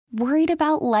Worried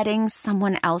about letting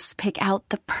someone else pick out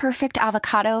the perfect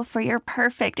avocado for your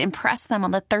perfect impress them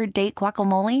on the third date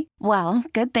guacamole? Well,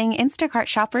 good thing Instacart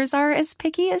shoppers are as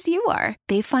picky as you are.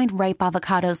 They find ripe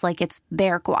avocados like it's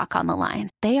their guac on the line.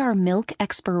 They are milk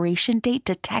expiration date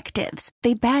detectives.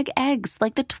 They bag eggs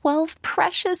like the 12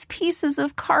 precious pieces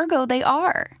of cargo they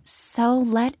are. So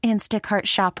let Instacart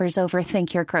shoppers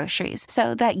overthink your groceries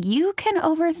so that you can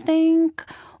overthink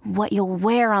what you'll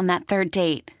wear on that third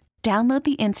date. Download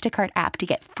the Instacart app to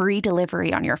get free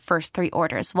delivery on your first 3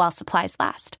 orders while supplies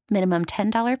last. Minimum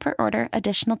 $10 per order.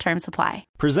 Additional terms apply.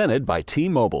 Presented by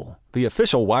T-Mobile, the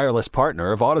official wireless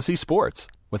partner of Odyssey Sports.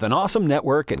 With an awesome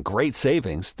network and great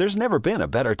savings, there's never been a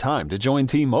better time to join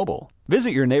T-Mobile. Visit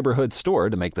your neighborhood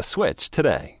store to make the switch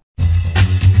today.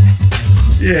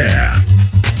 Yeah,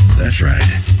 that's right.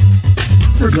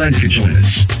 We're glad you could join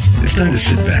us. It's time to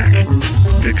sit back,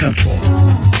 get comfortable,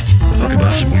 talk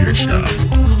about some weird stuff.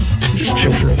 Just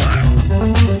chill for a while.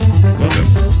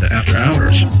 Welcome to After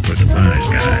Hours with the Rise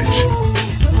Guys.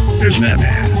 Here's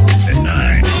Mattman at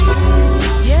 9.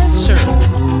 Yes, sir.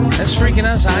 That's freaking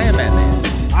us. I am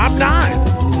Mattman. I'm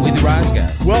 9. We the Rise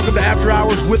Guys. Welcome to After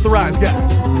Hours with the Rise Guys.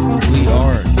 We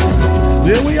are.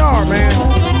 Yeah, we are, man.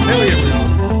 Hell yeah, we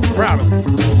are. Proud of it.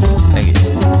 Thank you.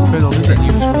 Depends on who's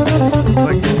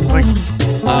Thank you.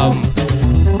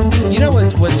 You know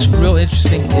what's real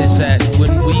interesting is that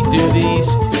when we do these,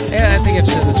 and I think I've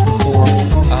said this before,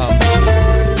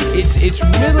 it's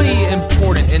really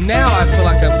important. And now I feel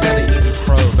like I'm kind of eating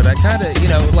crow, but I kind of,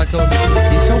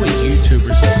 it's always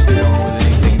YouTubers that steal more than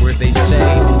anything, where they say,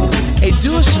 hey,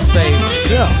 do us a favor.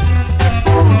 Yeah.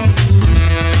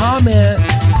 Comment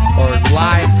or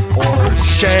like or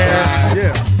Share. subscribe.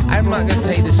 Yeah. I'm not going to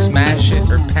tell you to smash it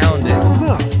or pound it.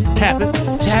 No. Tap it.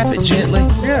 Tap it gently.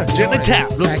 Yeah, gently tap.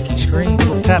 Crack your screen.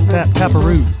 Tap,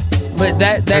 taparoo. But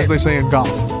that as they say in golf.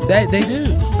 That they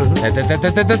do.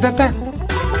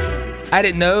 I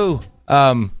didn't know.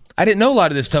 I didn't know a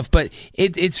lot of this stuff, but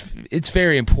it's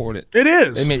very important. It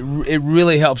is. I mean, it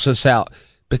really helps us out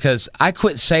because I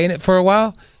quit saying it for a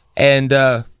while, and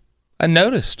I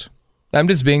noticed. I'm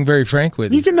just being very frank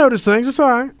with you. You can notice things. It's all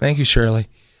right. Thank you, Shirley.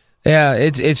 Yeah,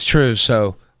 it's true.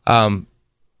 So,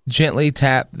 gently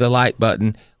tap the like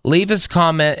button. Leave us a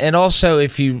comment, and also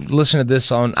if you listen to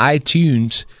this on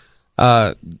iTunes,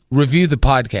 review the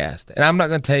podcast. And I'm not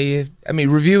going to tell you. I mean,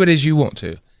 review it as you want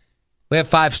to. We have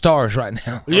 5 stars right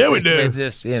now. Yeah, we do. It's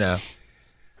just,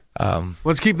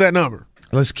 let's keep that number.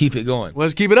 Let's keep it going.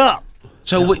 Let's keep it up.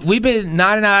 So we've been,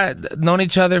 Nod and I, known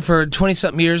each other for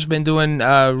 20-something years, been doing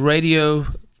radio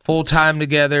full-time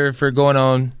together for going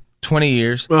on 20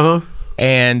 years. Uh-huh.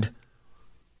 And,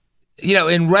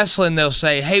 in wrestling, they'll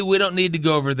say, hey, we don't need to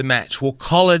go over the match. We'll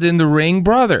call it in the ring,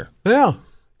 brother. Yeah.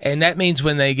 And that means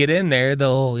when they get in there,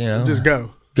 they'll, just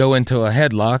go into a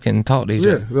headlock and talk to each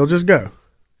other. Yeah, they'll just go.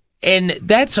 And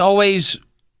that's always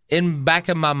in back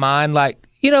of my mind, like,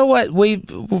 you know what, we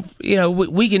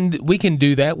can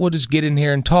do that. We'll just get in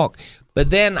here and talk.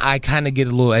 But then I kind of get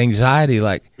a little anxiety,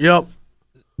 like, yep,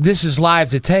 this is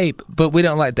live to tape, but we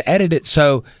don't like to edit it,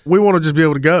 so we want to just be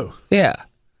able to go. Yeah.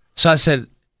 So I said, a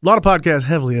lot of podcasts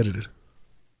heavily edited.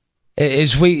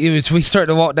 As we start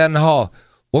to walk down the hall,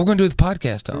 what we're going to do with the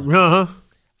podcast on? Uh-huh.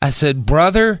 I said,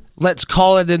 brother, let's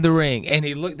call it in the ring. And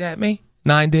he looked at me.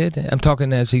 9 did. I'm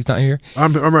talking as he's not here.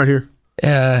 I'm right here.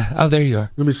 Oh, there you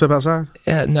are. You want me to step outside?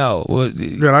 No. Well,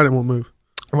 good, I didn't want to move.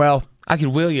 Well, I could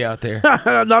wheel you out there.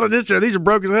 Not on this chair. These are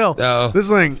broke as hell. Oh. This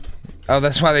thing. Oh,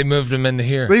 that's why they moved them into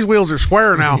here. These wheels are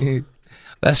square now.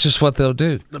 That's just what they'll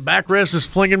do. The backrest is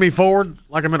flinging me forward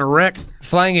like I'm in a wreck.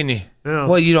 Flinging you. Yeah.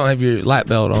 Well, you don't have your light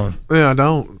belt on. Yeah, I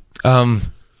don't.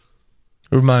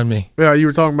 Remind me. Yeah, you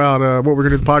were talking about what we're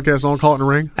going to do the podcast on, Call It in the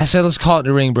Ring. I said, let's call it in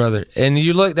the ring, brother. And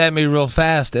you looked at me real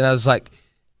fast, and I was like,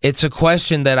 it's a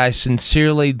question that I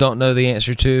sincerely don't know the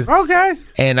answer to. Okay.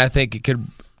 And I think it could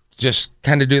just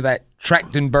kind of do that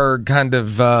Trachtenberg kind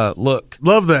of look.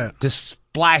 Love that. Just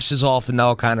splashes off and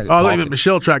all kind of. Oh, I thought you meant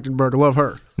Michelle Trachtenberg. I love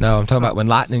her. No, I'm talking about when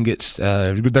lightning gets,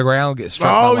 the ground gets struck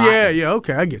by lightning. Yeah.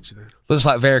 Okay, I get you then. Looks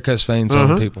like varicose veins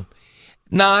on people.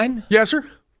 9. Yes, sir.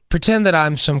 Pretend that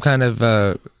I'm some kind of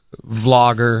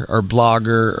vlogger or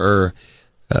blogger or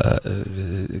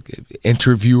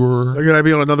interviewer. Could I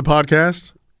be on another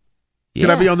podcast? Yeah. Could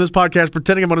I be on this podcast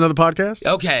pretending I'm on another podcast?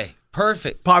 Okay,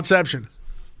 perfect. Podception.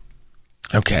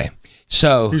 Okay,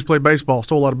 so. He used to play baseball,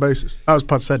 stole a lot of bases. I was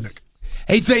Podsednik.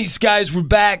 Hey, thanks, guys. We're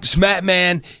back. It's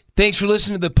Mattman. Thanks for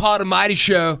listening to the Pod Almighty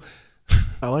Show.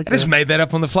 I like that. I just made that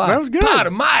up on the fly. That was good. Pod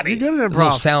Almighty. You're good at improv. A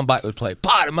little soundbite would play.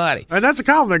 Pod Almighty. And that's a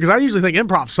compliment because I usually think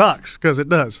improv sucks because it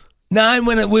does. 9,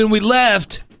 when we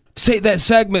left to take that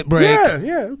segment break, yeah.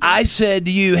 Okay. I said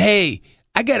to you, hey,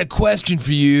 I got a question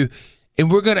for you,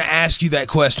 and we're going to ask you that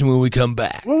question when we come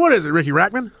back. Well, what is it, Ricky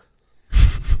Rackman?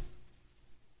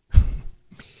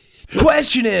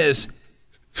 Question is,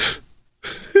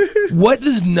 what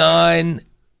does Nine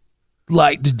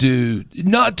like to do?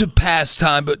 Not to pass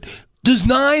time, but does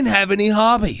Nine have any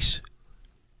hobbies?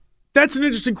 That's an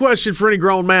interesting question for any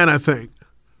grown man, I think.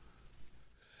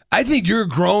 I think you're a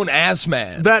grown-ass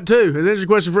man. That, too. It's an interesting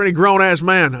question for any grown-ass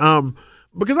man.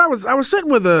 Because I was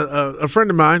sitting with a friend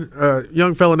of mine, a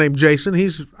young fella named Jason.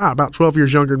 He's about 12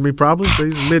 years younger than me, probably. So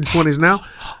he's in mid-20s now.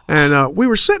 And we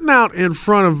were sitting out in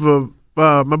front of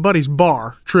my buddy's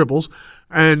bar, Tribbles,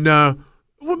 and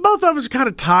both of us kind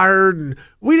of tired, and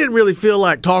we didn't really feel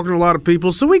like talking to a lot of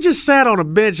people, so we just sat on a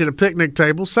bench at a picnic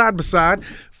table, side by side,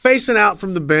 facing out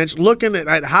from the bench, looking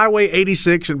at Highway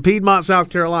 86 in Piedmont, South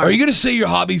Carolina. Are you going to say your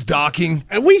hobby's docking?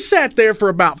 And we sat there for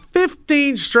about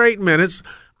 15 straight minutes.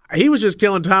 He was just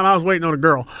killing time. I was waiting on a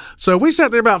girl. So we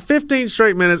sat there about 15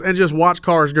 straight minutes and just watched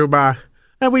cars go by.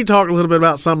 And we talked a little bit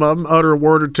about some of them, utter a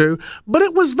word or two. But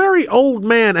it was very old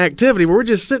man activity where we're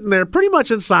just sitting there pretty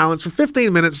much in silence for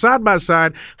 15 minutes, side by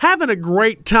side, having a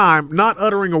great time, not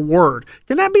uttering a word.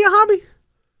 Can that be a hobby?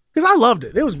 Because I loved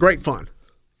it. It was great fun.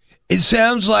 It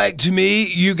sounds like to me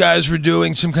you guys were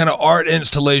doing some kind of art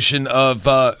installation of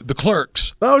the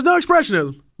Clerks. Well, it was no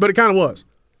expressionism, but it kind of was.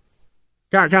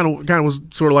 Kind of was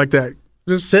sort of like that.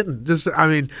 Just sitting.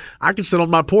 I can sit on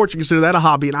my porch and consider that a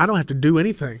hobby, and I don't have to do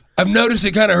anything. I've noticed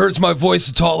it kind of hurts my voice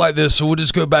to talk like this, so we'll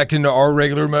just go back into our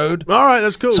regular mode. All right,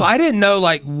 that's cool. So I didn't know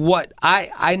what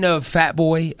I know. Fat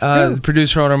Boy, the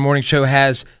producer on our morning show,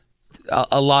 has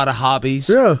a lot of hobbies.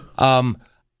 Yeah.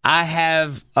 I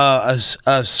have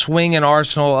a swinging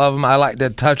arsenal of them. I like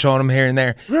to touch on them here and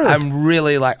there. Yeah. I'm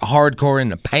really like hardcore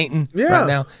into painting right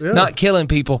now. Yeah. Not killing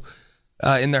people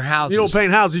in their houses. You don't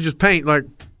paint houses, you just paint like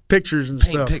pictures and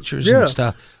stuff. Paint pictures and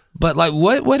stuff. But like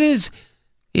what is,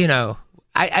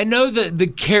 I know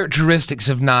the characteristics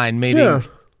of Nine, meaning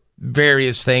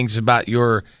various things about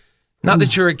your, not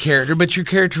that you're a character, but your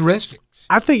characteristics.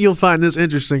 I think you'll find this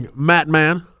interesting.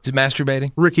 Mattman. Is it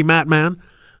masturbating? Ricky Mattman.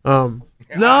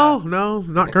 No,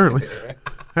 not currently.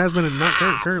 Has been, not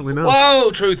currently, no.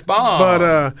 Whoa, truth bomb.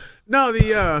 But no,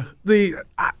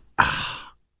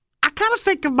 I kind of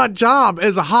think of my job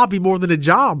as a hobby more than a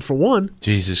job, for one.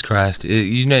 Jesus Christ.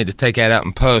 You need to take that out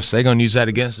and post. They're going to use that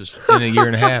against us in a year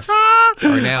and a half.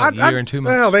 Or now, a year and 2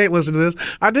 months. Well, they ain't listening to this.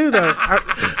 I do, though.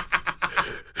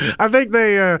 I think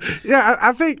they,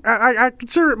 I think I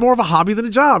consider it more of a hobby than a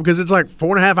job because it's like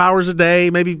 4.5 hours a day,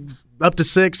 maybe up to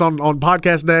 6 on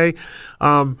podcast day.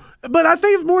 But I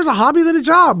think it's more as a hobby than a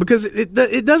job because it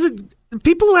doesn't.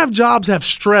 People who have jobs have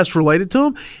stress related to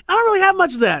them. I don't really have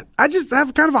much of that. I just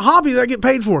have kind of a hobby that I get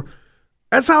paid for.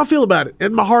 That's how I feel about it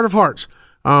in my heart of hearts.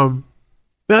 I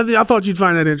thought you'd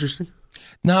find that interesting.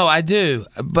 No, I do.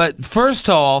 But first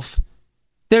off,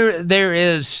 there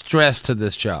is stress to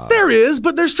this job. There is,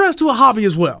 but there's stress to a hobby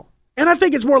as well. And I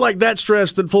think it's more like that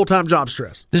stress than full-time job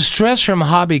stress. The stress from a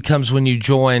hobby comes when you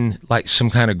join like some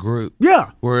kind of group.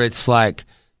 Yeah. Where it's like,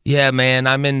 yeah, man,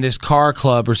 I'm in this car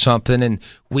club or something, and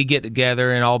we get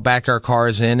together and all back our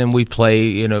cars in, and we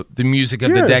play, the music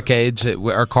of the decades that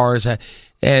our cars have.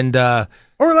 And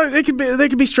or like they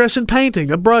could be stress in painting.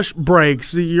 A brush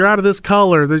breaks, you're out of this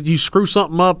color, that you screw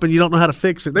something up and you don't know how to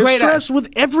fix it. There's stress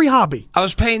with every hobby. I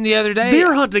was painting the other day.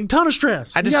 Deer hunting, ton of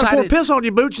stress. You got to pour piss on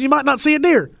your boots, and you might not see a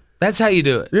deer. That's how you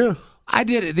do it. Yeah. I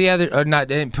did it the other, or not,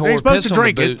 didn't pour piss on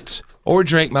my boots or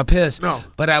drink my piss. No.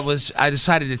 But I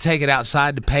decided to take it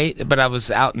outside to paint, but I was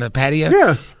out in the patio.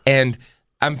 Yeah. And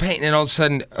I'm painting, and all of a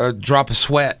sudden, a drop of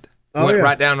sweat went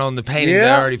right down on the painting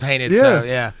that I already painted. Yeah. So,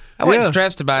 yeah. I wasn't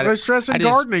stressed about it. There's stress in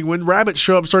gardening when rabbits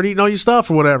show up and start eating all your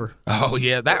stuff or whatever. Oh,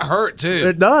 yeah. That hurt, too.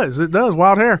 It does.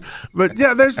 Wild hair. But,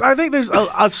 yeah, I think there's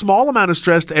a small amount of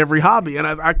stress to every hobby. And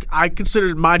I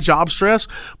consider my job stress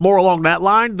more along that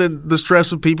line than the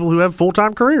stress of people who have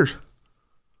full-time careers,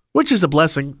 which is a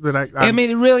blessing that I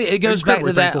mean, it goes back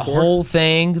to that whole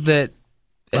thing that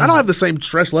I don't have the same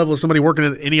stress level as somebody working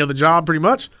in any other job, pretty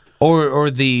much.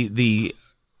 Or the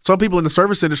some people in the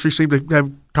service industry seem to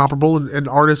have comparable, and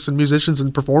artists and musicians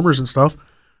and performers and stuff.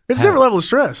 It's a different level of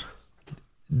stress.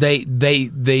 I'm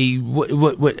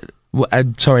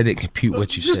sorry I didn't compute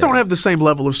what you said. Just don't have the same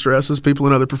level of stress as people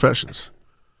in other professions.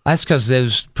 That's because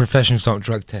those professions don't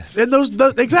drug test. And those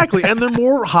exactly, and they're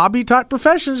more hobby type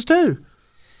professions too.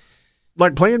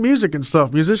 Like playing music and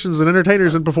stuff, musicians and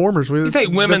entertainers and performers. You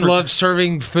think women love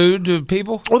serving food to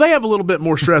people? Well, they have a little bit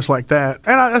more stress like that.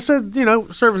 And I said,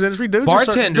 service industry, dudes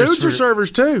are servers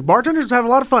too. Bartenders have a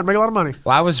lot of fun, make a lot of money.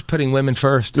 Well, I was putting women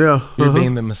first. Yeah. You're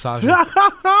being the massager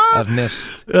of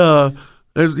NIST.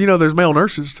 There's male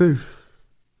nurses too.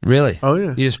 Really? Oh,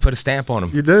 yeah. You just put a stamp on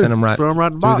them. You do. Send them right, Throw them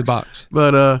right in through the the box.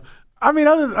 But, I mean,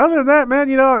 other than that, man,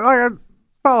 you know, like I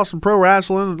follow some pro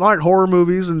wrestling, like horror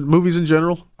movies and movies in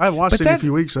general. I haven't watched it in a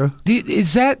few weeks, though.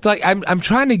 Is that like I'm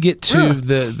trying to get to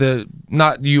the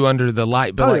not you under the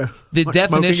light, but the like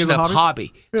definition of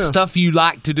hobby. Stuff you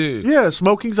like to do. Yeah,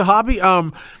 smoking's a hobby. I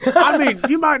mean,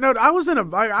 you might know I was in a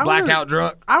blackout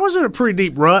drunk. I was in a pretty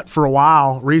deep rut for a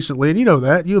while recently, and you know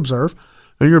that. You observe.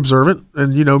 And you're observant,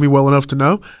 and you know me well enough to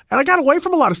know. And I got away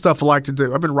from a lot of stuff I like to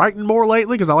do. I've been writing more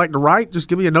lately because I like to write. Just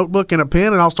give me a notebook and a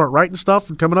pen, and I'll start writing stuff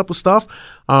and coming up with stuff.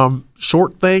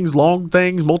 Short things, long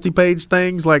things, multi-page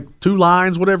things, like 2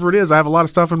 lines, whatever it is. I have a lot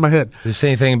of stuff in my head. Did you say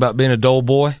anything about being a dull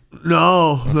boy?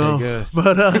 No, That's no. good.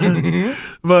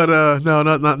 But no,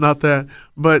 not that.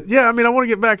 But yeah, I mean, I want to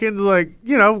get back into like,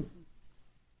 you know,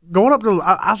 going up to.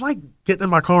 I like getting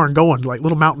in my car and going to like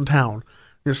little mountain town.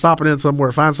 You know, stopping in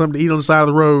somewhere, find something to eat on the side of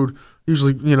the road.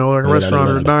 Usually, you know, like a restaurant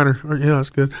or a diner. Or, yeah, that's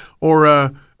good. Or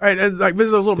and like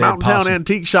visit those little mountain town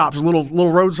antique shops, little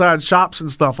roadside shops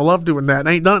and stuff. I love doing that.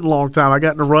 I ain't done it in a long time. I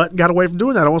got in a rut and got away from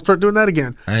doing that. I want to start doing that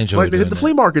again. I enjoy like to hit the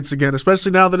flea markets again,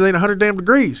 especially now that it ain't 100 damn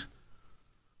degrees.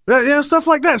 Yeah, stuff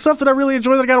like that. Stuff that I really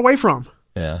enjoy that I got away from.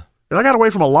 Yeah. And I got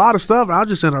away from a lot of stuff. And I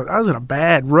was in a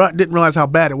bad rut and didn't realize how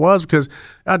bad it was because,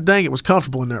 God dang, it was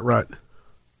comfortable in that rut.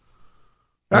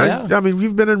 I mean,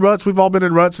 you've been in ruts. We've all been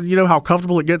in ruts, and you know how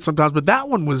comfortable it gets sometimes. But that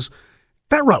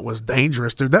rut was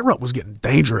dangerous, dude. That rut was getting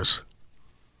dangerous.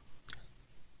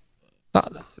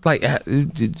 Not like you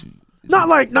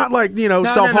know,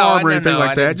 self-harm or anything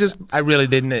like that. I really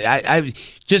didn't. I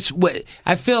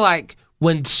feel like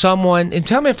when someone, and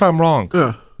tell me if I'm wrong.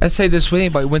 Yeah. I say this with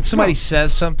anybody. When somebody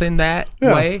says something that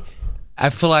way, I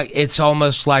feel like it's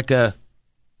almost like a.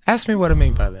 Ask me what I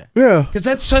mean by that. Yeah. Because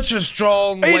that's such a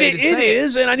strong way to say it. It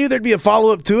is, and I knew thered be a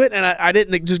follow-up to it, and I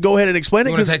didn't just go ahead and explain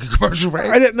it. You want to take a commercial break?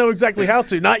 I didn't know exactly how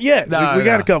to. Not yet. We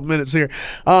got a couple minutes here.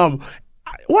 What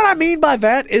I mean by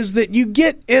that is that you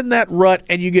get in that rut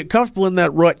and you get comfortable in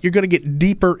that rut, you're going to get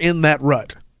deeper in that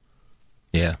rut.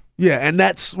 Yeah. Yeah, and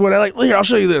that's what I like. Here, I'll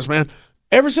show you this, man.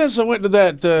 Ever since I went to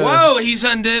that... Whoa, he's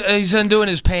undoing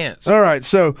his pants. All right,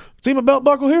 so see my belt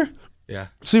buckle here? Yeah.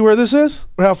 See where this is?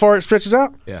 How far it stretches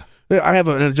out? Yeah. I have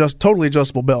an totally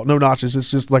adjustable belt, no notches.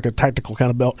 It's just like a tactical kind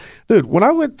of belt. Dude, when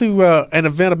I went to an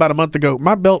event about a month ago,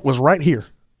 my belt was right here.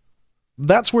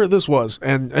 That's where this was.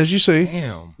 And as you see,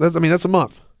 that's a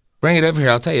month. Bring it over here.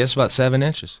 I'll tell you, it's about 7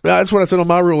 inches. Yeah, that's what I said on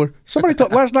my ruler.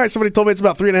 Last night somebody told me it's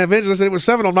about 3.5 inches. I said it was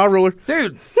 7 on my ruler.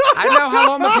 Dude, I know how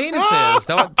long my penis is.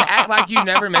 Don't act like you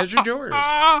never measured yours.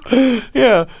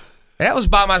 Yeah. That was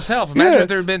by myself. Imagine if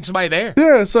there had been somebody there.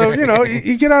 Yeah, so, you know,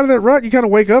 you get out of that rut, you kind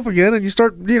of wake up again, and you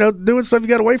start, you know, doing stuff you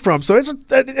got away from. So it's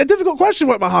a difficult question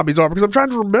what my hobbies are because I'm trying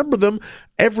to remember them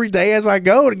every day as I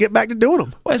go to get back to doing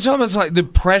them. Well, it's almost like the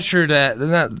pressure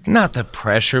not the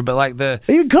pressure, but like the...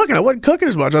 Even cooking. I wasn't cooking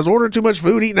as much. I was ordering too much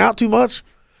food, eating out too much.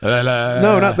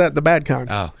 No, not that. The bad kind.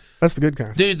 Oh. That's the good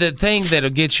kind. Dude, the thing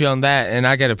that'll get you on that, and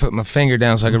I got to put my finger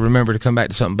down so I can remember to come back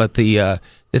to something, but the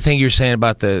thing you're saying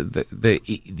about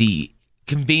the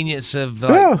convenience of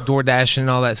DoorDash and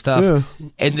all that stuff,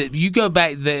 and you go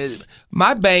back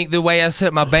my bank, the way I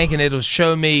set my bank, and it'll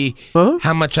show me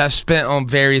how much I spent on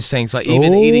various things, like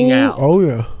even eating out. Oh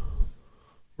yeah,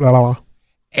 I'll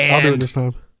do it this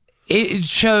time. It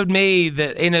showed me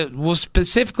that, and it will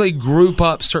specifically group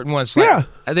up certain ones. Like,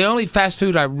 the only fast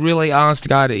food I really, honest to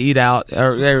God, to eat out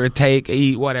or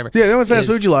eat, whatever. Yeah, the only fast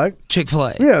food you like.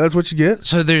 Chick-fil-A. Yeah, that's what you get.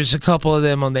 So there's a couple of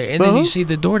them on there. And then you see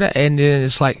the DoorDash, and then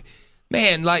it's like,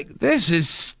 man, like, this is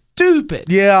stupid.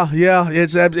 Yeah.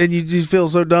 And you feel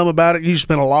so dumb about it. You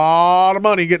spend a lot of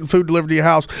money getting food delivered to your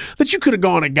house that you could have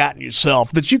gone and gotten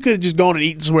yourself, that you could have just gone and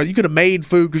eaten somewhere. You could have made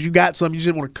food because you got some. You just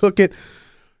didn't want to cook it.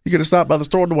 You could have stopped by the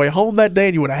store on the way home that day,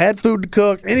 and you would have had food to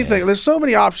cook. Anything. Yeah. There's so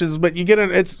many options, but you get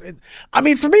it. I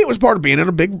mean, for me, it was part of being in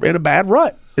a bad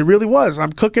rut. It really was.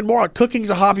 I'm cooking more. Cooking's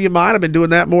a hobby of mine. I've been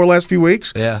doing that more the last few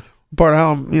weeks. Yeah. Part of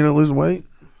how I'm, losing weight.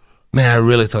 Man, I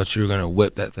really thought you were going to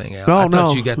whip that thing out. I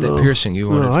thought you got that piercing you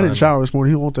wanted. No, I didn't shower this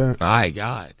morning. You don't want that. My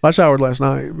God. I showered last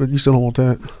night, but you still don't want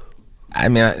that. I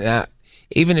mean,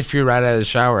 even if you're right out of the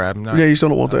shower, I'm not. Yeah, you still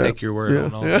don't want that. Take your word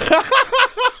on all that.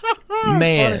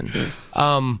 Man.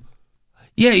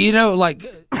 Yeah, like,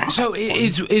 so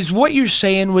is what you're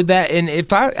saying with that, and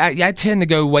if I tend to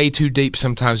go way too deep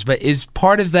sometimes, but is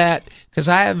part of that, because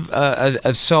I have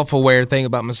a self-aware thing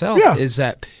about myself, is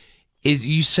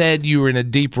you said you were in a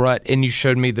deep rut and you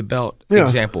showed me the belt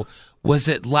example. Was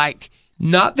it like,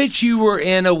 not that you were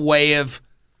in a way of,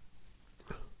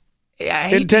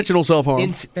 Intentional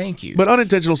self-harm. Thank you. But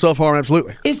unintentional self-harm,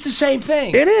 absolutely. It's the same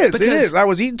thing. It is. I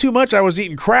was eating too much. I was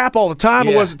eating crap all the time.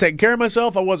 I wasn't taking care of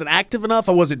myself. I wasn't active enough.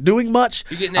 I wasn't doing much.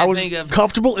 I was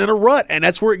comfortable in a rut, and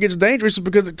that's where it gets dangerous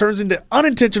because it turns into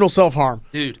unintentional self-harm.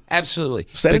 Dude, absolutely.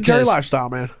 Sedentary lifestyle,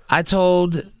 man. I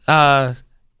told...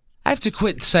 I have to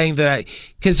quit saying that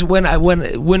because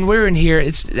when we're in here,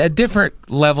 it's a different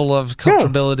level of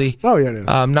comfortability. Yeah. Oh yeah, it is.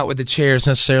 Not with the chairs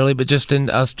necessarily, but just in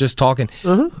us just talking.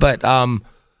 But I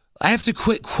have to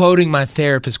quit quoting my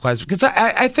therapist quite because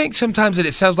I think sometimes that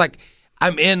it sounds like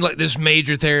I'm in like this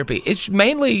major therapy. It's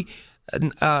mainly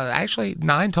actually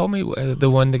Nine told me the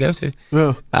one to go to.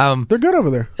 Yeah, they're good over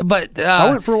there. But I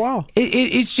went for a while.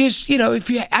 It's just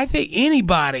I think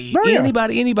anybody,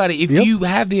 if you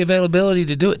have the availability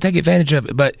to do it, take advantage of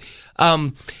it. But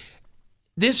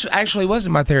this actually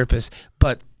wasn't my therapist,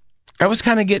 but I was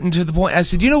kind of getting to the point. I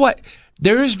said, you know what?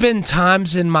 There's been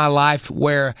times in my life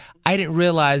where I didn't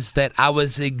realize that I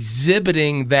was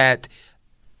exhibiting that.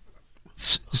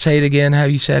 Say it again, how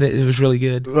you said it. It was really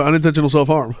good. Unintentional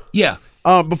self-harm. Yeah.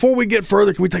 Before we get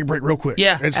further, can we take a break real quick?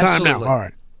 Yeah, it's absolutely. time now. All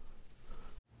right.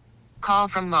 Call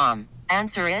from mom.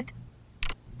 Answer it.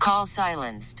 Call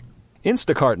silenced.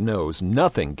 Instacart knows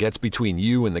nothing gets between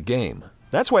you and the game.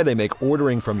 That's why they make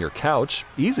ordering from your couch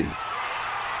easy.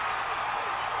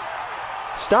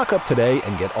 Stock up today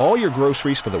and get all your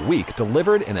groceries for the week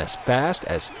delivered in as fast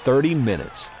as 30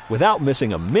 minutes without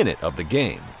missing a minute of the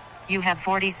game. You have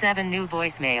 47 new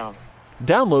voicemails.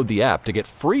 Download the app to get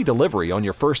free delivery on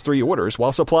your first 3 orders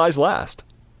while supplies last.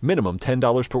 Minimum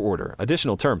 $10 per order.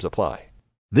 Additional terms apply.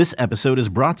 This episode is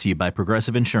brought to you by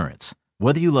Progressive Insurance.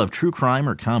 Whether you love true crime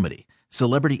or comedy,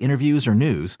 celebrity interviews or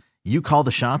news, you call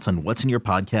the shots on what's in your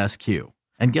podcast queue.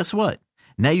 And guess what?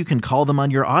 Now you can call them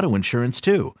on your auto insurance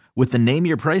too with the Name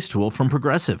Your Price tool from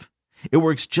Progressive. It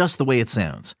works just the way it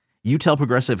sounds. You tell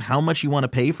Progressive how much you want to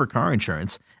pay for car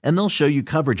insurance, and they'll show you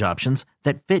coverage options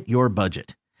that fit your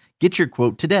budget. Get your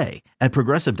quote today at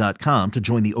Progressive.com to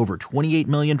join the over 28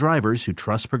 million drivers who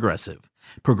trust Progressive.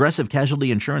 Progressive Casualty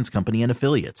Insurance Company and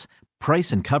Affiliates.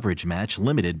 Price and coverage match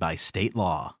limited by state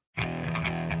law.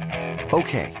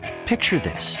 Okay, picture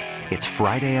this. It's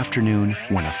Friday afternoon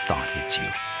when a thought hits you.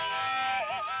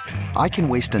 I can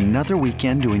waste another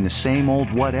weekend doing the same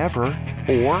old whatever,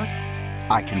 or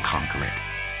I can conquer it.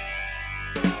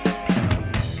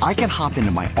 I can hop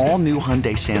into my all-new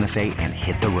Hyundai Santa Fe and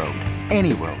hit the road.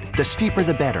 Any road. The steeper,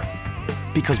 the better.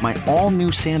 Because my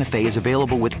all-new Santa Fe is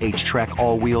available with H-Track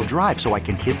all-wheel drive, so I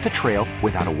can hit the trail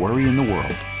without a worry in the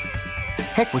world.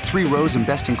 Heck, with 3 rows and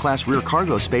best-in-class rear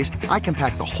cargo space, I can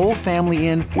pack the whole family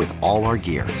in with all our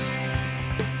gear.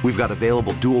 We've got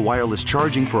available dual wireless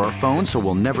charging for our phones, so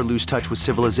we'll never lose touch with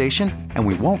civilization, and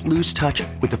we won't lose touch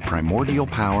with the primordial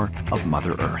power of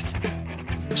Mother Earth.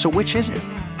 So which is it?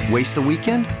 Waste the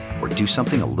weekend or do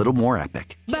something a little more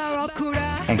epic?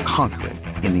 And conquer it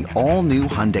in the all-new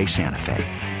Hyundai Santa Fe.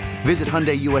 Visit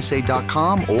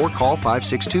HyundaiUSA.com or call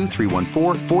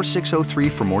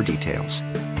 562-314-4603 for more details.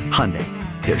 Hyundai,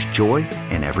 there's joy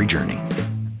in every journey.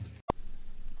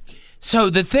 So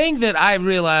the thing that I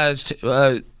realized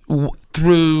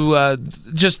through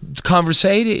just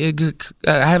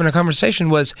having a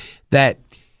conversation was that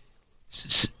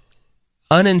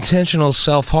unintentional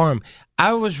self-harm.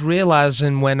 I was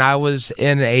realizing when I was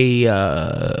in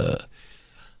a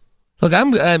look.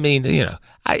 I'm not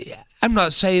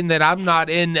saying that I'm not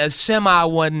in a semi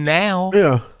one now.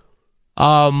 Yeah.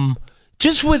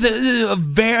 Just with a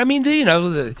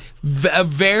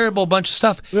variable bunch of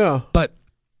stuff. Yeah. But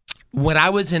when I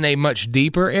was in a much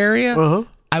deeper area,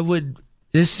 I would.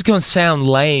 This is going to sound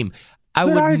lame. I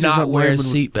would not wear a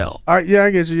seatbelt. Yeah,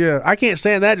 I guess. Yeah, I can't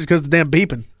stand that just because the damn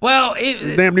beeping. Well,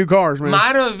 damn new cars, man.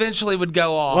 Mine eventually would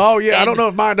go off. Oh yeah, I don't know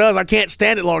if mine does. I can't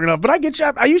stand it long enough. But I get you.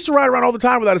 I used to ride around all the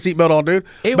time without a seatbelt on, dude.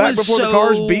 Back before the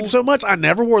cars beeped so much, I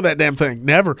never wore that damn thing.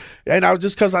 Never. And I was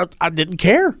just because I didn't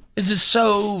care. It's just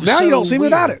so. Now you don't see me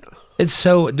without it. It's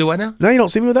so. Do I now? Now you don't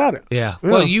see me without it. Yeah.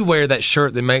 Well, you wear that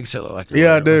shirt that makes it look like.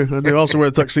 Yeah, I do. I do. Also wear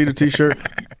a tuxedo T-shirt.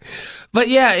 But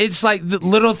yeah, it's like the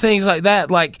little things like that.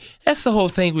 Like that's the whole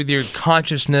thing with your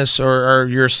consciousness or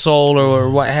your soul or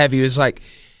what have you. Is like,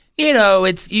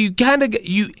 it's you kind of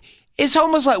you. It's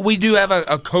almost like we do have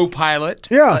a co-pilot,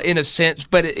 in a sense.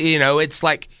 But it's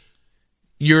like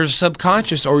your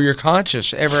subconscious or your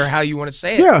conscious, ever how you want to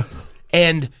say it. Yeah.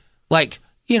 And like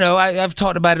I've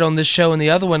talked about it on this show and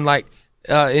the other one. Like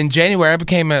in January, I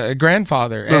became a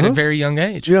grandfather at a very young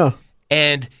age. Yeah.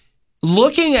 And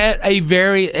looking at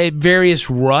various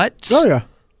ruts. Oh yeah.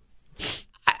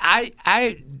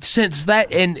 I since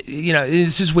that, and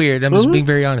this is weird. I'm just being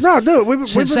very honest. No, dude, we've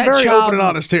been very open and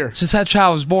honest here. Since that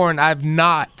child was born, I've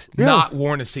not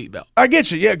worn a seatbelt. I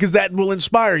get you, yeah, because that will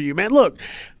inspire you, man. Look,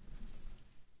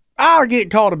 I'll get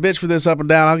called a bitch for this up and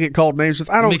down. I'll get called names.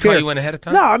 I don't care. You went ahead of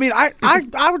time? No, I mean,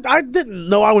 I didn't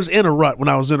know I was in a rut when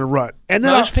I was in a rut. And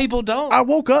then most people don't. I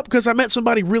woke up because I met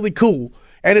somebody really cool.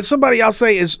 And it's somebody I'll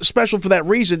say is special for that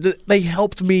reason. That they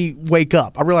helped me wake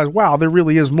up. I realized, wow, there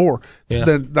really is more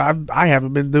than I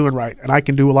haven't been doing right, and I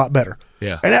can do a lot better.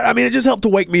 Yeah. And I mean, it just helped to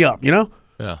wake me up, Yeah.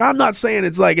 I'm not saying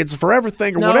it's like it's a forever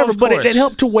thing or whatever, but it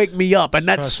helped to wake me up. And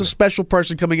that's a special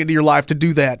person coming into your life to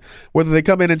do that. Whether they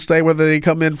come in and stay, whether they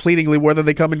come in fleetingly, whether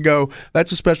they come and go,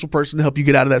 that's a special person to help you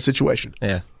get out of that situation.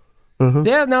 Yeah.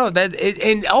 Yeah, no,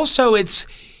 and also it's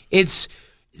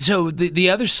so the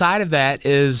other side of that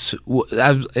is,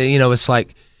 it's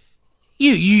like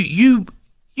you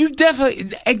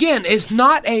definitely, again, it's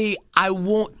not a I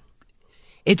won't.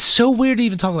 It's so weird to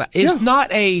even talk about. It's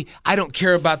not a I don't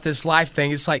care about this life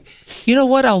thing. It's like, you know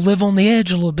what? I'll live on the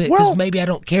edge a little bit because maybe I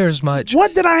don't care as much.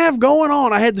 What did I have going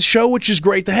on? I had the show, which is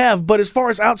great to have, but as far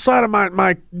as outside of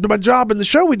my job and the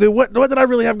show we do, what did I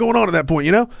really have going on at that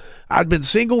point? I'd been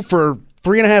single for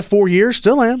 3.5, 4 years.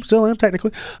 Still am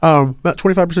technically. About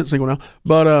 25% single now.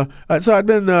 But so I'd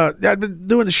been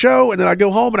doing the show, and then I'd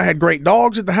go home, and I had great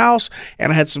dogs at the house,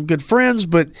 and I had some good friends,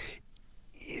 but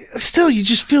still, you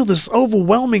just feel this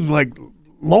overwhelming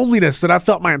loneliness that I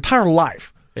felt my entire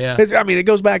life. Yeah. I mean, it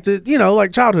goes back to,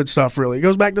 like childhood stuff, really. It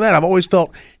goes back to that. I've always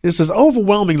felt this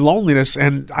overwhelming loneliness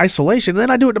and isolation. And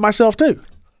then I do it to myself, too.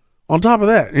 On top of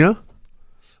that,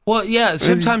 Well, yeah,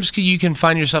 sometimes you can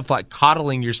find yourself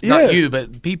coddling yourself, not you,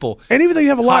 but people. And even though you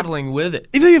have a lot coddling with it.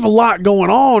 Even though you have a lot going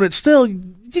on, it's still,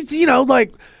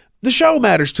 the show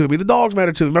matters to me. The dogs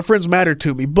matter to me. My friends matter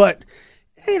to me. But,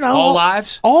 all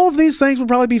lives? All of these things would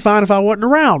probably be fine if I wasn't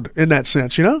around in that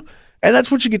sense, And that's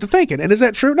what you get to thinking. And is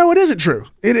that true? No, it isn't true.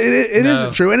 It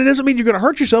isn't true. And it doesn't mean you're going to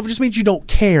hurt yourself. It just means you don't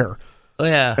care.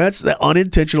 Yeah. That's the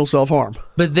unintentional self-harm.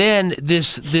 But then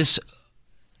this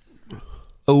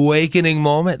awakening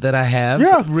moment that I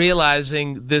have,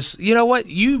 realizing this, you know what?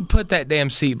 You put that damn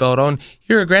seatbelt on.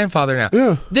 You're a grandfather now.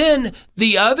 Yeah. Then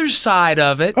the other side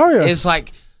of it is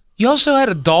you also had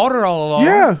a daughter all along.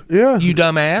 Yeah. You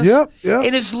dumbass. Yep.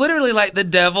 And it's literally like the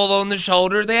devil on the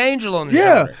shoulder, the angel on the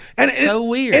shoulder. And it's so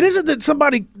weird. It isn't that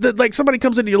somebody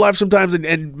comes into your life sometimes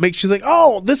and makes you think,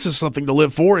 oh, this is something to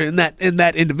live for in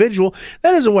that individual.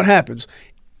 That isn't what happens.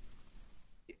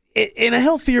 In a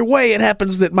healthier way, it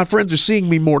happens that my friends are seeing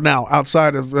me more now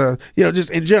outside of, just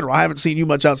in general. I haven't seen you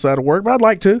much outside of work, but I'd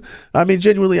like to. I mean,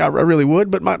 genuinely, I really would.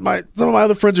 But some of my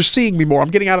other friends are seeing me more. I'm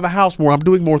getting out of the house more. I'm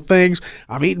doing more things.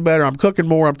 I'm eating better. I'm cooking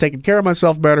more. I'm taking care of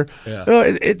myself better. Yeah.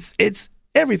 It's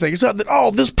everything. It's not that,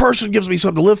 oh, this person gives me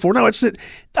something to live for. No, it's that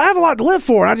I have a lot to live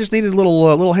for, and I just needed a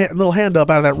little hand up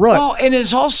out of that rut. Well, and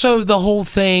it's also the whole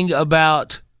thing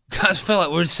about. I feel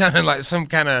like we're sounding like some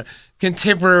kind of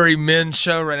contemporary men's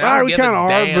show right now. We kind of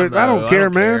are, but I don't care,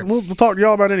 man. We'll talk to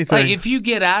y'all about anything. Like if you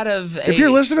get out of, if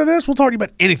you're listening to this, we'll talk to you about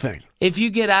anything. If you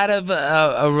get out of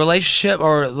a relationship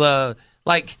or the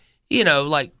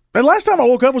And last time I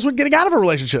woke up was when getting out of a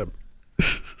relationship.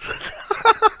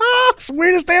 It's the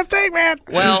weirdest damn thing, man.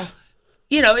 Well.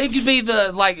 It could be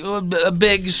a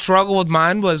big struggle with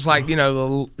mine was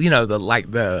the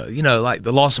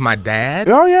loss of my dad.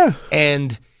 Oh yeah.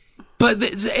 And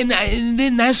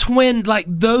then that's when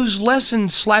those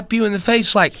lessons slap you in the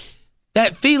face,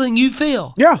 that feeling you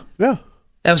feel. Yeah. That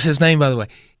was his name, by the way.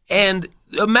 And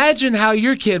imagine how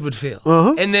your kid would feel.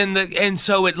 Uh-huh. And then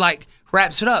so it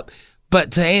wraps it up.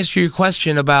 But to answer your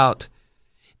question about,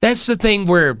 that's the thing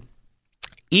where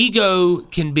ego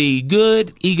can be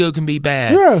good, ego can be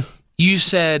bad. Yeah. You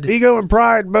said ego and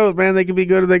pride, both, man. They can be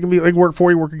good, or they can work for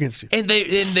you, work against you. And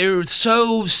they're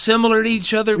so similar to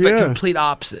each other, but complete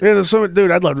opposite. Yeah,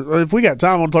 dude, I'd love to. If we got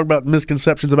time, I want to talk about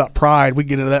misconceptions about pride. We can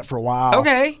get into that for a while.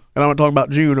 Okay. And I'm not talking about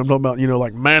June. I'm talking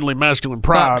about manly, masculine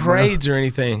pride. Not parades or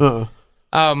anything.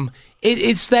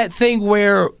 It's that thing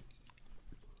where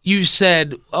you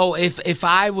said, "Oh, if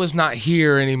I was not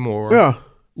here anymore,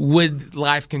 would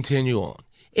life continue on?"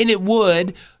 And it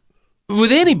would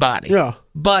with anybody. Yeah.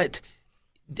 But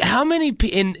how many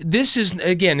and this is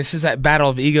that battle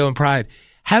of ego and pride.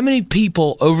 How many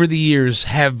people over the years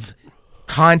have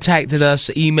contacted us,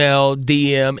 email,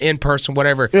 DM, in person,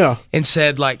 whatever, and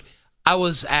said I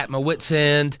was at my wit's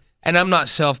end, and I'm not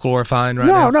self-glorifying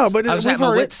now. No, but I was at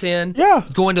my wit's end,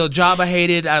 going to a job I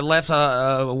hated. I left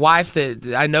a wife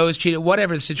that I know is cheated,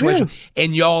 whatever the situation,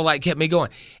 and y'all kept me going.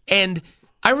 And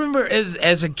I remember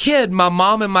as a kid, my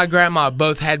mom and my grandma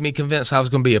both had me convinced I was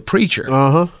going to be a preacher.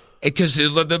 Uh-huh. because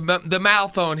the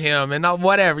mouth on him and not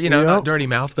whatever, not dirty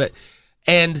mouth, but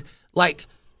and like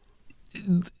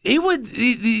it would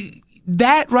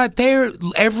that right there.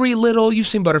 Every little you've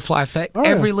seen Butterfly Effect.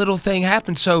 Every little thing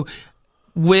happens. So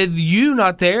with you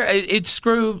not there, it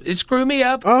screwed me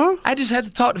up. I just had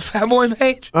to talk to Fat Boy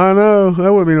Mage. I know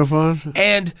that wouldn't be no fun.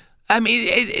 And I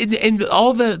mean, and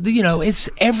all the it's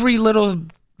every little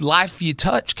life you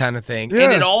touch kind of thing,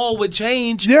 and it all would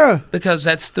change. Because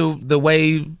that's the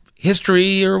way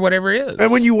history or whatever is.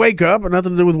 And when you wake up, and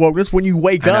nothing to do with wokeness, when you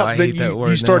wake up, then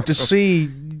you start to see.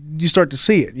 You start to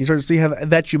see it. You start to see how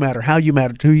that you matter, how you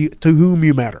matter, to whom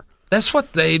you matter. That's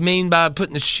what they mean by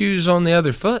putting the shoes on the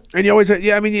other foot. And you always say,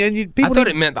 people. I thought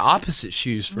it meant the opposite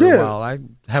shoes for a while.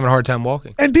 I'm having a hard time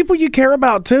walking. And people you care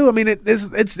about too. I mean,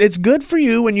 it's good for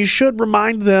you, and you should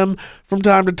remind them from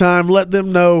time to time. Let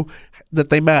them know that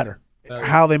they matter,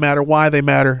 how they matter, why they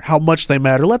matter, how much they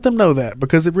matter. Let them know that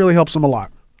because it really helps them a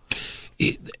lot.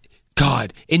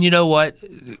 God, and you know what?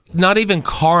 Not even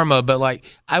karma, but like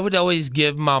I would always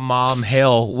give my mom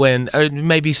hell when, or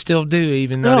maybe still do,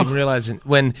 even not even realizing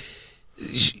when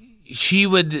she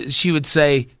would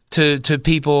say to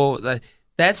people,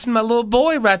 "That's my little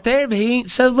boy right there, but he ain't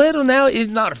so little now. He's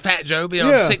not a fat Joe,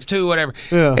 6'2", whatever.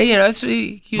 Yeah,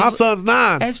 and, my son's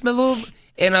 9. That's my little."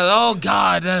 And oh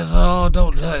God,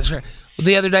 don't do that. Well,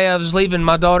 the other day I was leaving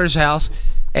my daughter's house.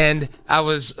 And I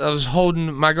was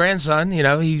holding my grandson,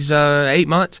 he's 8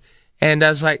 months, and I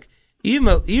was like, you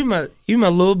my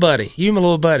little buddy, you my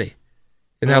little buddy.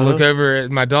 And I look over at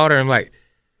my daughter, and I'm like,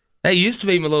 that used to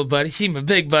be my little buddy. She's my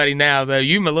big buddy now, though.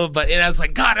 You my little buddy. And I was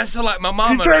like, God, I sound like my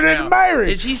mama. You turned into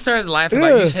Mary. And she started laughing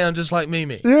like, you sound just like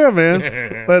Mimi. Yeah,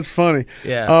 man, that's funny.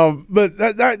 Yeah. But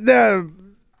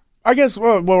I guess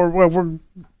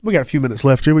we got a few minutes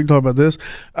left here. We can talk about this.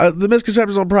 The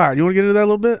misconceptions on pride. You want to get into that a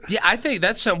little bit? Yeah, I think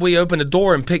that's something we open the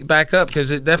door and pick back up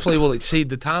because it definitely will exceed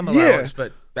the time allowance.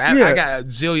 But I got a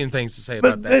zillion things to say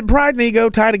about that. Pride and ego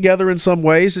tie together in some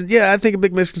ways. And I think a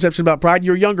big misconception about pride.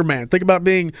 You're a younger man. Think about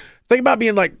being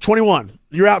like 21.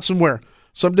 You're out somewhere.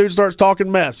 Some dude starts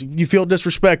talking mess. You feel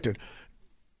disrespected.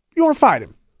 You want to fight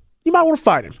him. You might want to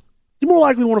fight him. You more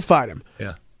likely want to fight him.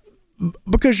 Yeah.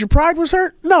 Because your pride was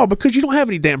hurt? No, because you don't have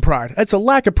any damn pride. It's a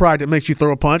lack of pride that makes you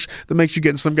throw a punch, that makes you get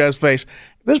in some guy's face.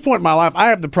 At this point in my life, I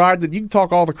have the pride that you can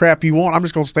talk all the crap you want. I'm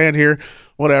just going to stand here,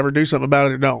 whatever, do something about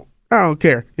it or don't. I don't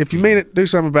care. If you mean it, do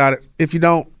something about it. If you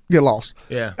don't, get lost.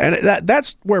 Yeah. And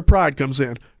that's where pride comes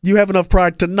in. You have enough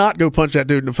pride to not go punch that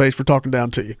dude in the face for talking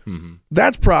down to you. Mm-hmm.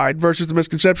 That's pride versus the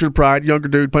misconception of pride. Younger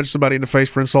dude punches somebody in the face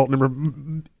for insulting him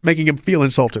or making him feel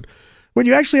insulted. When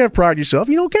you actually have pride yourself,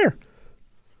 you don't care.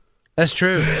 That's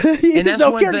true. You and just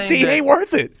don't care. See, it ain't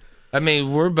worth it. I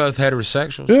mean, we're both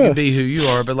heterosexuals. You can be who you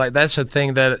are, but like that's a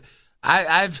thing that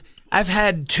I've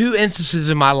had 2 instances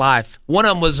in my life. One of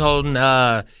them was on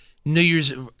New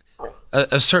Year's.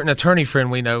 A certain attorney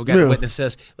friend we know got to witness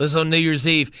this. It was on New Year's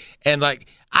Eve, and like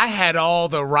I had all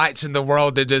the rights in the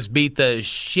world to just beat the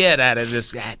shit out of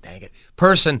this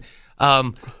person,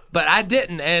 but I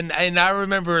didn't. And I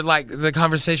remember like the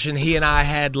conversation he and I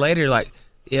had later, like.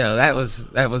 That was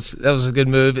a good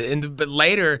move. But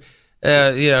later,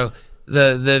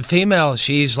 the female,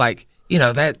 she's like,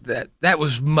 that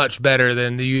was much better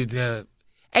than you'd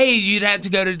have to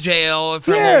go to jail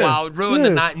for a little while, ruin the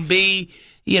night, and B,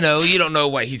 you don't know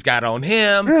what he's got on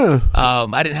him. Yeah.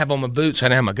 I didn't have on my boots. I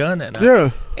didn't have my gun that night. Yeah.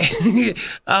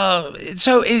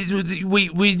 So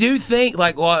we do think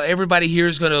like, well, everybody here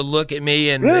is going to look at me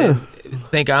and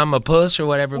think I'm a puss or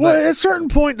whatever. Well, but at a certain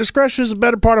point, discretion is a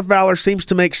better part of valor seems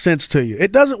to make sense to you.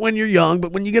 It doesn't when you're young,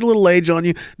 but when you get a little age on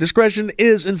you, discretion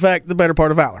is, in fact, the better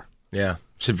part of valor. Yeah.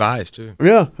 It's advised, too.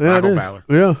 Yeah. Valor.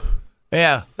 Yeah.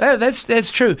 Yeah.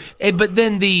 That's true. But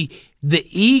then the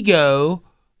ego...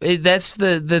 That's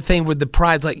the thing with the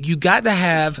pride. Like, you got to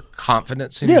have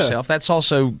confidence in yourself. That's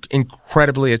also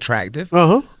incredibly attractive.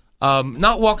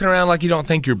 Not walking around like you don't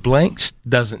think your blanks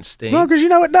doesn't stink. No, because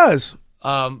it does. You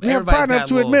have pride enough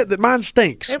to admit that mine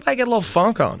stinks. Everybody got a little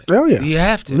funk on it. Oh, yeah. You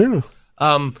have to.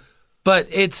 Yeah. But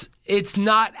it's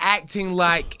not acting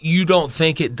like you don't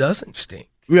think it doesn't stink.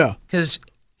 Yeah. Because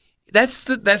that's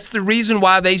the reason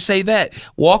why they say that.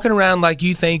 Walking around like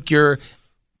you think your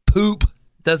poop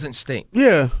doesn't stink.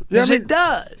 Yeah. Because it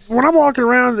does. When I'm walking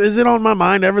around, is it on my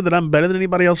mind ever that I'm better than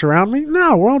anybody else around me?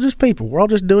 No, we're all just people. We're all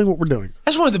just doing what we're doing.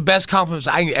 That's one of the best compliments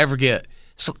I can ever get.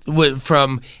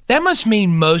 That must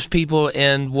mean most people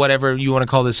in whatever you want to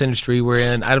call this industry we're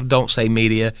in, I don't say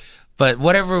media, but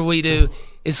whatever we do,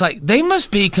 it's like they must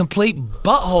be complete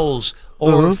buttholes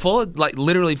or full of, like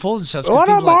literally full of themselves. A lot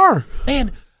of them are.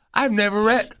 Man, I've never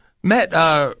met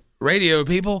radio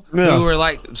people who are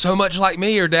like so much like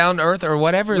me or down to earth or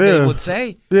whatever they would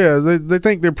say. Yeah, they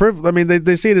think they're privileged. I mean,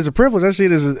 they see it as a privilege. I see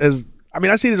it as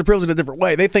I see it as a privilege in a different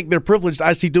way. They think they're privileged.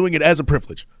 I see doing it as a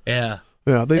privilege. Yeah.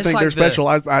 Yeah, they think they're special.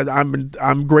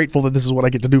 I'm grateful that this is what I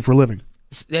get to do for a living.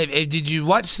 Did you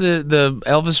watch the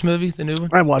Elvis movie, the new one?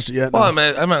 I haven't watched it yet. Well, no.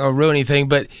 I'm not going to ruin anything,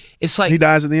 but it's like... He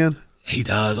dies at the end? He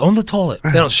does, on the toilet.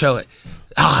 They don't show it.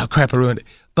 Ah, crap, I ruined it.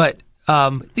 But,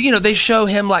 they show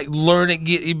him, like,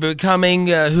 becoming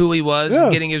who he was,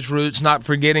 getting his roots, not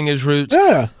forgetting his roots.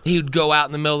 Yeah. He would go out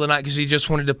in the middle of the night because he just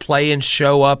wanted to play and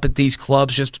show up at these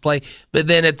clubs just to play. But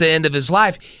then at the end of his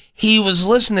life, he was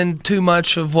listening too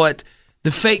much of what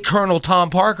the fake Colonel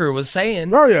Tom Parker was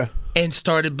saying. Oh, yeah. And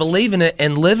started believing it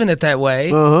and living it that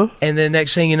way. Uh-huh. And then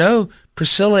next thing you know,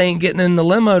 Priscilla ain't getting in the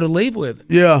limo to leave with him.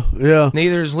 Yeah, yeah.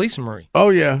 Neither is Lisa Marie. Oh,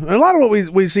 yeah. And a lot of what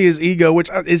we see is ego, which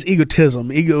is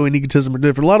egotism. Ego and egotism are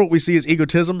different. A lot of what we see is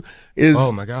egotism is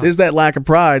that lack of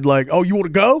pride. Like, oh, you want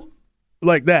to go?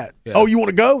 Like that. Yeah. Oh, you want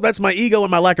to go? That's my ego and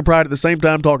my lack of pride at the same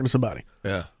time talking to somebody.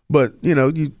 Yeah. But,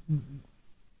 Were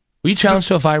you challenged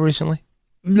to a fight recently?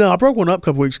 No, I broke one up a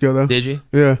couple weeks ago, though. Did you?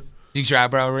 Yeah. Did your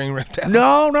eyebrow ring ripped out?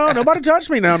 No, nobody touched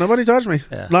me now. Nobody touched me.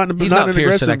 Yeah. He's not in an pierced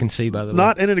aggressive, that I can see, by the way.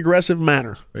 Not in an aggressive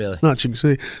manner. Really? Not you can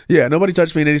see. Yeah, nobody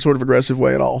touched me in any sort of aggressive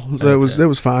way at all. So it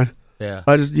was fine. Yeah.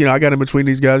 I just, I got in between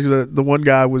these guys. The one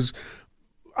guy was,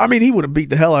 he would have beat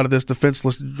the hell out of this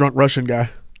defenseless drunk Russian guy.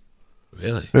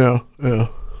 Really? Yeah.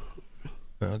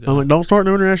 Okay. I'm like, don't start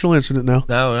an international incident now.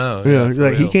 No. Yeah,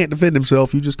 like, he can't defend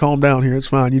himself. You just calm down here. It's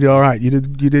fine. You did all right. You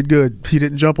did good. He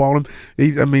didn't jump on him.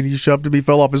 He shoved him. He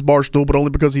fell off his bar stool, but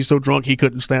only because he's so drunk he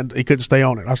couldn't stay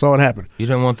on it. I saw it happen. You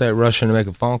don't want that Russian to make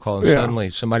a phone call and suddenly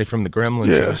somebody from the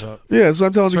Gremlin shows up. Yeah, so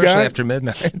I'm telling the guy. Especially after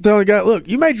midnight. I'm telling the guy, look,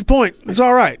 you made your point. It's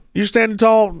all right. You're standing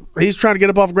tall. He's trying to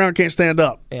get up off the ground, can't stand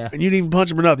up. Yeah. And you didn't even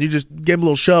punch him or nothing. You just gave him a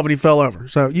little shove and he fell over.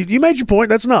 So you made your point.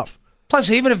 That's enough. Plus,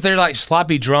 even if they're like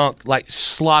sloppy drunk, like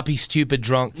sloppy, stupid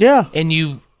drunk, and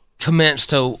you commence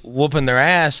to whooping their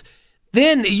ass,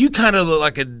 then you kind of look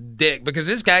like a dick because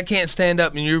this guy can't stand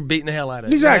up and you're beating the hell out of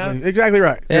him. Exactly. Exactly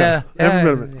right. Yeah. Every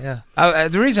bit of it. Yeah.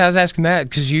 The reason I was asking that,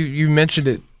 because you mentioned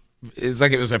it, it's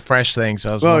like it was a fresh thing,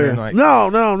 so I was wondering, like... No.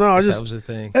 I just... That was a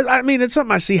thing. It's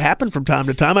something I see happen from time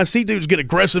to time. I see dudes get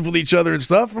aggressive with each other and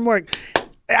stuff. I'm like...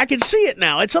 I can see it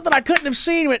now. It's something I couldn't have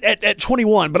seen at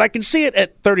 21, but I can see it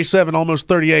at 37, almost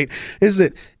 38, is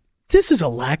that this is a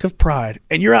lack of pride.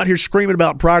 And you're out here screaming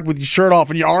about pride with your shirt off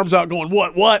and your arms out going,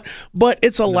 what? But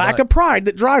it's a lack of pride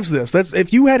that drives this.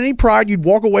 If you had any pride, you'd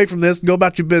walk away from this and go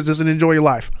about your business and enjoy your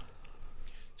life.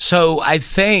 So I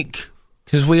think,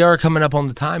 because we are coming up on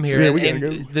the time here,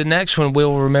 and the next one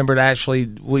we'll remember to actually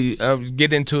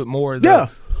get into it more.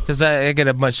 Because I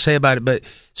get much to say about it. But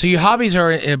so your hobbies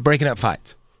are breaking up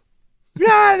fights.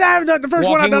 Yeah, the first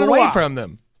one I've done in a while. Walking away from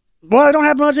them. Well, I don't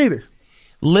have much either.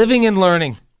 Living and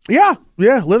learning. Yeah,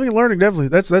 living and learning, definitely.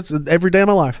 That's every day of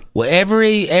my life. Well,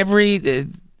 every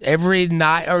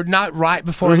night, or not right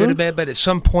before I go to bed, but at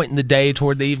some point in the day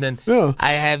toward the evening,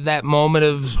 I have that moment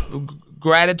of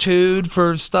gratitude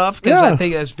for stuff, because I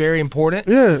think that's very important.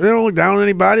 Yeah, they don't look down on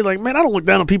anybody. Like, man, I don't look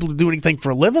down on people who do anything for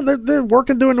a living. They're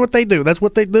working, doing what they do. That's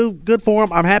what they do. Good for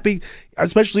them. I'm happy,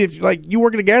 especially if you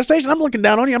work at a gas station. I'm looking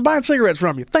down on you. I'm buying cigarettes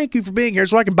from you. Thank you for being here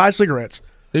so I can buy cigarettes.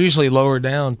 They're usually lower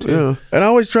down too. Yeah, and I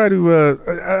always try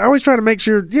to make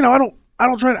sure,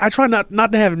 I try not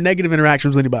to have negative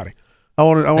interactions with anybody. I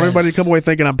want everybody to come away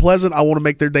thinking I'm pleasant. I want to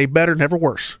make their day better, never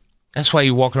worse. That's why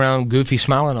you walk around goofy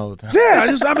smiling all the time. Yeah,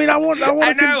 I want.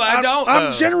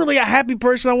 I'm generally a happy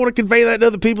person. I want to convey that to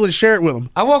other people and share it with them.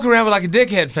 I walk around with like a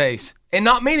dickhead face, and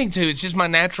not meaning to. It's just my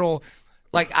natural.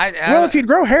 Well, if you'd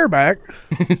grow hair back.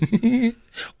 Well,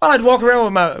 I'd walk around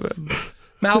with my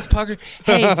mouth puckered.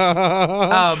 Hey,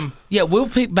 we'll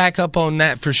pick back up on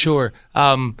that for sure.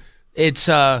 The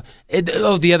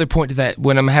other point to that,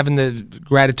 when I'm having the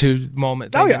gratitude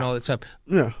moment, thinking all that stuff.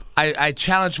 Yeah. I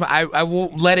challenge I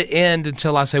won't let it end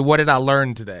until I say, what did I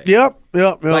learn today? Yep.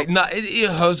 Like,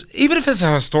 even if it's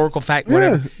a historical fact,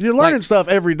 whatever. You're learning stuff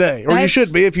every day, or you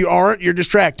should be. If you aren't, you're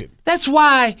distracted. That's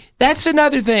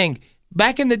another thing.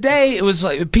 Back in the day, it was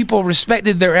like people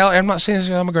respected their elder. I'm not saying this,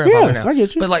 I'm a grandfather now. I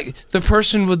get you. But like the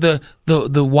person with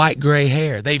the white gray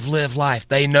hair, they've lived life.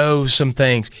 They know some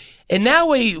things. And now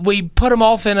we put them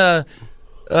off in a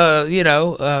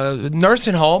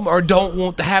nursing home, or don't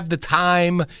want to have the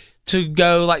time to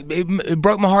go. Like, it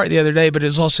broke my heart the other day, but it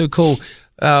was also cool.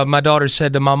 My daughter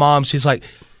said to my mom, she's like,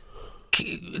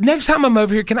 next time I'm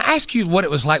over here, can I ask you what it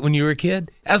was like when you were a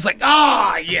kid? I was like,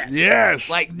 yes. Yes.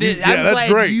 Like, I'm that's glad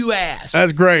great. you asked.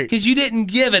 That's great. Because you didn't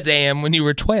give a damn when you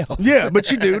were 12. Yeah, but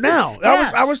you do now.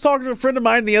 Yes. I was talking to a friend of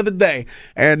mine the other day,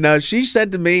 and she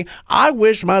said to me, I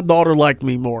wish my daughter liked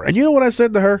me more. And you know what I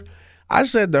said to her? I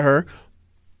said to her,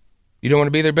 you don't want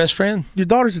to be their best friend? your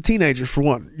daughter's a teenager, for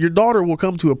one. Your daughter will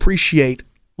come to appreciate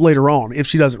later on if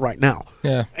she does it right now.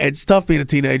 Yeah. It's tough being a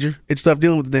teenager. It's tough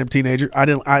dealing with a damn teenager.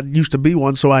 I used to be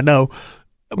one, so I know.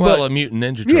 Well, a mutant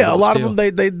ninja turtle. Yeah, a lot of them,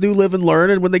 they do live and learn,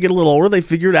 and when they get a little older, they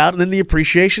figure it out, and then the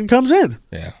appreciation comes in.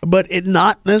 Yeah. But it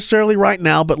not necessarily right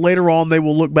now, but later on, they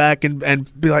will look back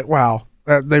and be like, wow,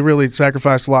 they really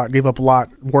sacrificed a lot, gave up a lot,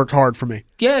 worked hard for me.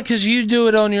 Yeah, because you do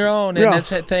it on your own, and that's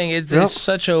that thing. It's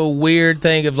such a weird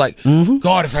thing of like,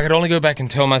 God, if I could only go back and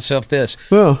tell myself this,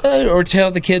 or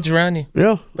tell the kids around you.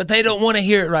 Yeah. But they don't want to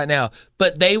hear it right now.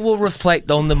 But they will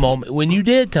reflect on the moment when you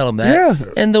did tell them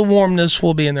that, and the warmness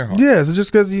will be in their heart. Yeah, so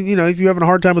just because, if you're having a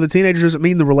hard time with a teenager doesn't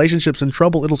mean the relationship's in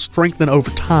trouble. It'll strengthen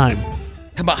over time.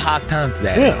 How about hot time for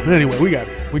that? Yeah, anyway, we got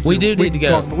it. We do need to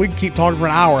go. We can keep talking for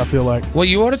an hour, I feel like. Well,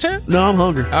 you order too? No, I'm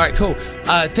hungry. All right, cool.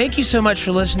 Thank you so much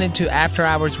for listening to After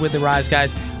Hours with the Rise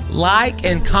Guys. Like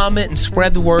and comment and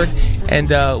spread the word, and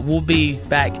we'll be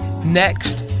back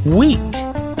next week.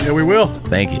 Yeah, we will.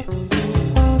 Thank you.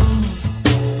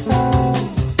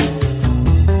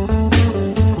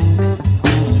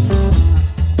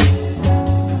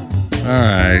 All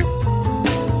right,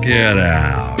 get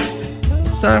out.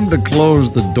 Time to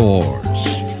close the doors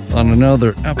on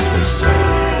another episode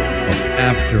of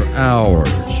After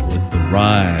Hours with the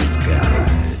Rise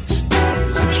Guys.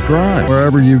 Subscribe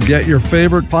wherever you get your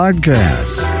favorite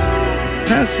podcasts.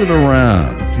 Pass it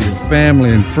around to your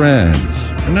family and friends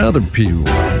and other P1s.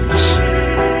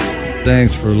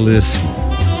 Thanks for listening.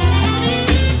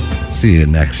 See you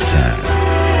next time.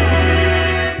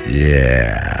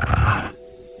 Yeah.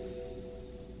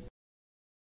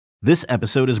 This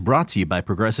episode is brought to you by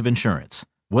Progressive Insurance.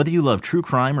 Whether you love true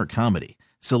crime or comedy,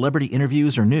 celebrity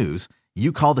interviews or news,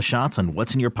 you call the shots on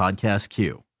what's in your podcast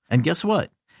queue. And guess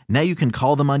what? Now you can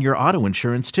call them on your auto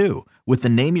insurance too with the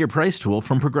Name Your Price tool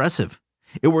from Progressive.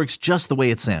 It works just the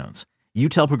way it sounds. You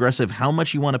tell Progressive how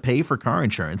much you want to pay for car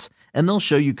insurance, and they'll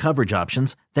show you coverage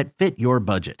options that fit your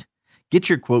budget. Get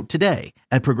your quote today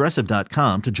at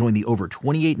Progressive.com to join the over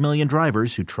 28 million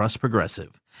drivers who trust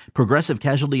Progressive. Progressive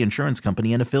Casualty Insurance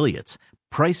Company and Affiliates.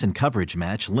 Price and coverage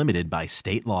match limited by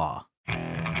state law.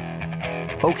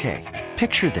 Okay,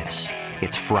 picture this.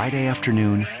 It's Friday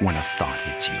afternoon when a thought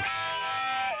hits you.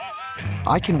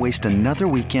 I can waste another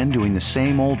weekend doing the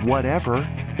same old whatever,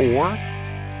 or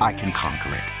I can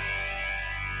conquer it.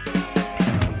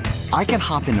 I can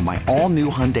hop into my all-new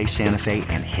Hyundai Santa Fe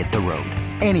and hit the road.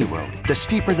 Any road. The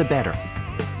steeper, the better.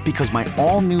 Because my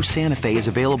all-new Santa Fe is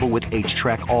available with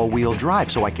H-Track all-wheel drive,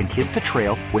 so I can hit the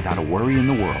trail without a worry in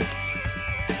the world.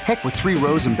 Heck, with 3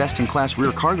 rows and best-in-class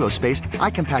rear cargo space, I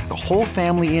can pack the whole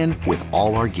family in with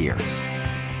all our gear.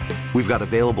 We've got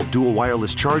available dual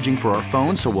wireless charging for our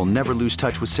phones, so we'll never lose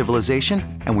touch with civilization,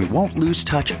 and we won't lose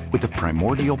touch with the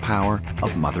primordial power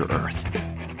of Mother Earth.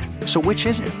 So which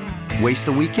is it? Waste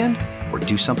the weekend or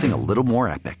do something a little more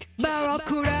epic?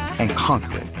 And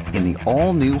conquer it in the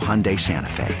all-new Hyundai Santa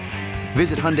Fe.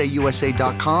 Visit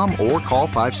HyundaiUSA.com or call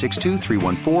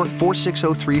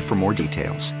 562-314-4603 for more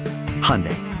details.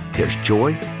 Hyundai, there's joy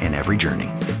in every journey.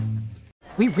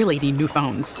 We really need new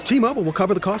phones. T-Mobile will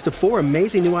cover the cost of 4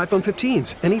 amazing new iPhone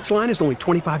 15s, and each line is only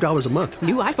 $25 a month.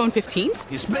 New iPhone 15s?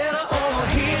 It's better over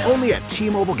here. Only at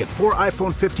T-Mobile, get 4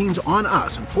 iPhone 15s on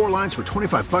us and 4 lines for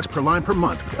 $25 per line per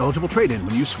month with eligible trade-in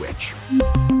when you switch.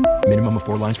 Minimum of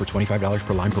 4 lines for $25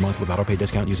 per line per month with autopay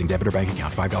discount using debit or bank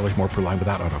account. $5 more per line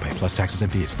without autopay, plus taxes and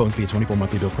fees. Phone fee at 24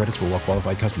 monthly bill credits for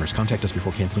well-qualified customers. Contact us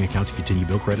before canceling account to continue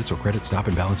bill credits or credit stop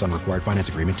and balance on required finance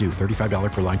agreement due.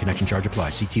 $35 per line connection charge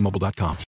applies. See T-Mobile.com.